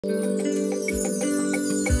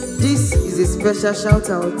a special shout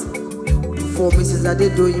out for Mrs.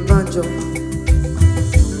 Adedoyin Banjo.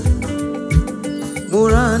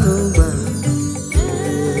 Muranuba,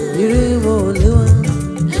 Yiriwo Lewa,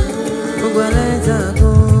 Mugwaleta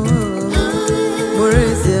Go,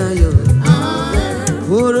 Moresia Yo,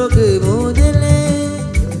 Muroke Modele,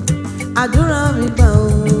 Adura Mibao,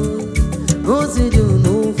 Osidu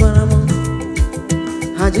no Faramo,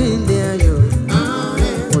 Hajinde Ayo.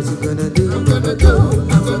 What you gonna do? I'm gonna go.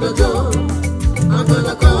 I'm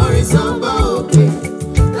gonna chorus samba, okay.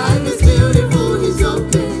 Life is beautiful, it's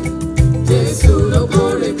okay. Jesus no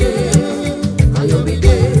more again. I'll be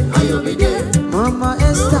there. Mama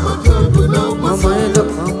Esther, Mama Endo,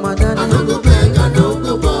 Mama Dani. I don't go beg, I don't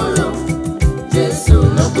go borrow. Jesus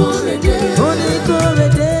no more again. Only go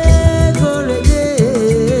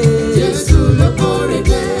Jesus no more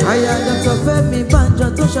again. I had Olufemi Banjo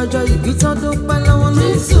to show you beat on the palawan.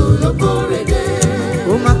 Jesus no more again.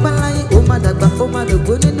 Oh my palai, oh my dagba, oh my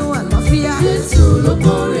dogo nínú àlàáfíà. Jesus no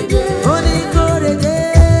more again. Only go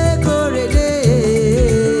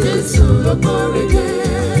Jesus no more again.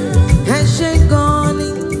 Ẹ ṣé gan ni,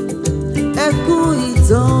 ẹ kú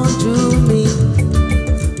ìtọ́jú mi.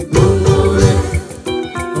 Gbogbo rẹ̀,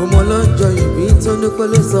 ọmọ lọ́jọ́ ìbí tó dúpẹ́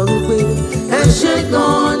ló sọ wípé ẹ ṣé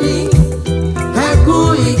gan ni, ẹ kú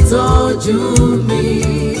ìtọ́jú mi.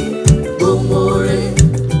 Gbogbo rẹ̀.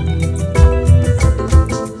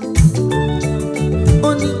 Ó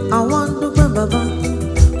ní àwọn dúpẹ́ bàbá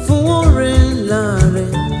fún oore ńlá rẹ̀.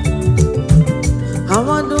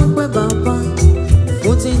 Àwọn dúpẹ́ bàbá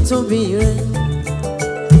fún títóbi rẹ̀.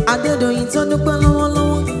 Adédoyin tó dúpẹ́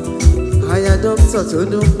lọ́wọ́lọ́wọ́. Aya dókítà tó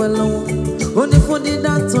dúpẹ́ lọ́wọ́. Ó ní fún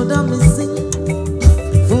dídá tó dá mi sí.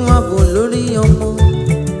 Fún ààbò lórí ọmọ.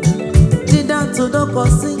 Dídá tó dọ́kọ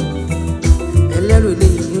sí. Ẹlẹ́rù ni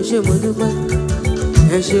ìyẹn ṣe mo dúpẹ́.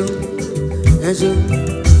 Ẹ ṣeun, ẹ ṣeun,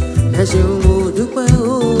 ẹ ṣeun mo dúpẹ́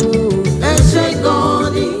o. Ẹ ṣé gan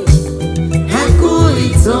ni, ẹ kú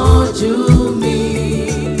ìtọ́jú mi.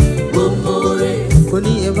 Gbogbo rẹ̀. Ó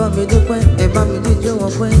ní ẹ bá mi dúpẹ́, ẹ bá mi díjọ́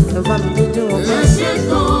wọn pẹ́, ẹ bá mi díjọ́ wọn pẹ́. Ẹ ṣé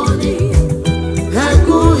gan ni, ẹ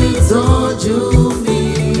kú ìtọ́jú mi.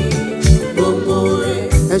 Gbogbo rẹ̀.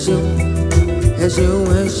 Ẹ ṣeun, ẹ ṣeun,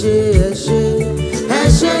 ẹ ṣé, ẹ ṣé, ẹ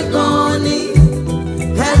ṣé gan ni,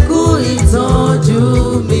 ẹ kú ìtọ́jú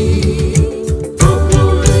mi.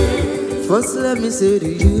 First let me say to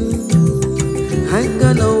you, I ain't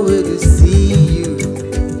got no way to see you.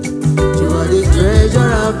 You are the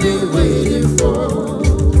treasure I've been waiting for.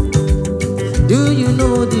 Do you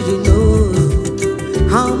know, did you know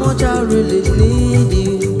how much I really need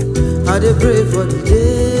you? I dey pray for the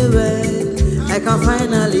day when I can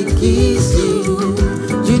finally kiss you.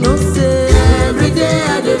 You know say every day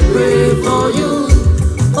I dey pray for you.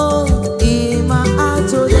 Oh, in my heart,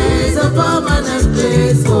 oh, there's a permanent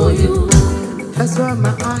place for you. That's why my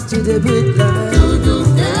heart is a bit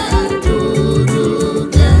like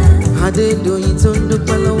Adedoyin tó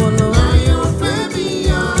dúpẹ́ lọ́wọ́lọ́wọ́.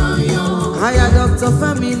 Aya Dr.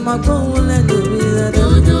 Femi máa gbóhùn lẹ́nu mi lẹ́nu.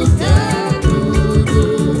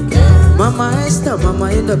 Mama Esther, Mama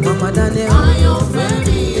Endo, Mama Daniel.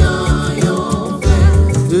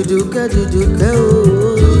 Dúdúkẹ́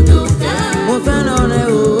ooo. Mo fẹ́ràn rẹ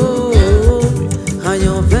ooo.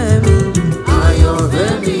 Àyànfẹ́ mi.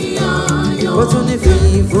 Ó tún ní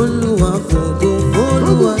fìyìn f'Olúwa, fògo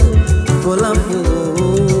f'Olúwa, fọlá fún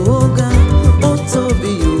Ọ̀gá. Ó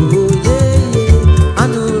tóbi òye,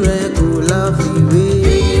 àánú rẹ̀ kò láfiwé.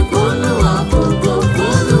 Fìyìn f'Olúwa, fògo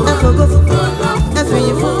f'Olúwa, ẹ fògo fún, ẹ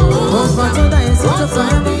fìyìn fún ọba tó dá yẹn sí tó sọ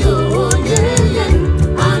ẹ́ mọ́.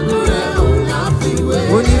 Àánú rẹ̀ kò láfiwé.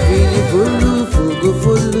 Ó ní fìyìn f'Olú, fògo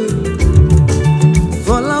f'Olú,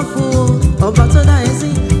 fọlá fún ọba tó dá yẹn sí,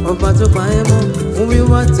 ọba tó pa ẹ́ mọ́. Fún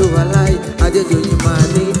wíwá tó wà láì, Adédoyin máa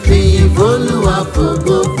ní fìyìn f'Olúwa,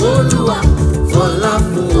 fògo f'Olúwa, fọlá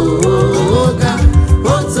fún Ọ̀gá.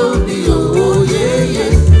 Ó tóbi òye,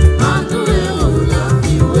 àánú rẹ̀ ò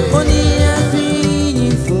láfiwé. Ó ní ẹ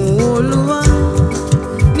fìyìn fún Olúwa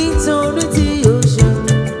nítorí tí ó ṣe,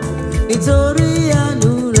 nítorí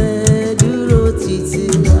àánú rẹ̀ dúró títí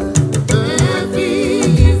wá. Ẹ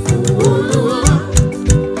fìyìn fún Olúwa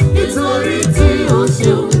nítorí tí ó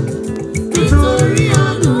ṣe, nítorí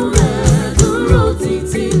àánú rẹ̀ dúró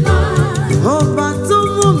títí láé. Ọba tó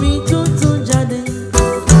mú mi tó tún jáde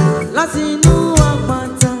láti inú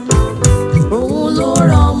àpáta, òun ló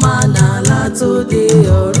rán mánà látòde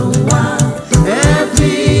ọ̀run wá. Ẹ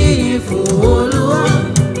fìyìn fún Olúwa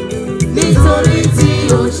nítorí tí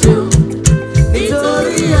ó ṣeun,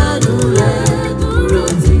 nítorí àánú rẹ̀ dúró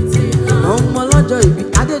títí láé. Ọmọ lọ́jọ́ ìbí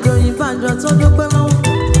Adedoyin Banjo tó dúpẹ́ lọ́wọ́.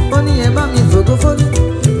 Ó ní ẹ bá mi fògo f'Olú,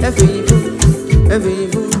 ẹ fìyìn fún, ẹ fìyìn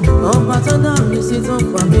fún. ọba tó dá mi sí tó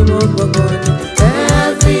pa mí mọ́ gbọ́gbọ́ ni. Ẹ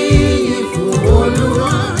fi ìyìn fún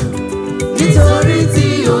Olúwa nítorí tí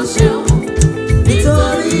ó ṣeun,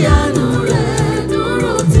 nítorí àánú rẹ̀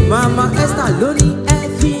dúró títí. Mama Esther ló ní ẹ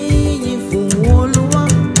fi ìyìn fún Olúwa.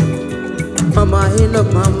 Mama Enoch,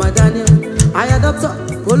 Mama Daniel, Aya Doctor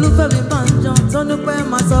Olufemi Banjo tó dúpẹ́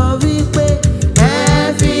máa sọ wípé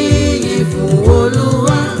ẹ fi ìyìn fún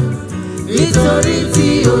Olúwa nítorí tí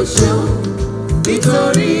ó ṣeun,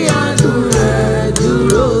 nítorí àánú rẹ̀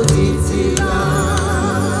dúró títí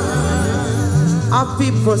láé. Happy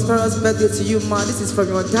prosperous birthday to you, man. This is from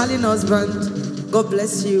your darling husband. God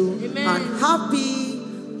bless you. Amen. And happy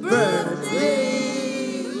birthday.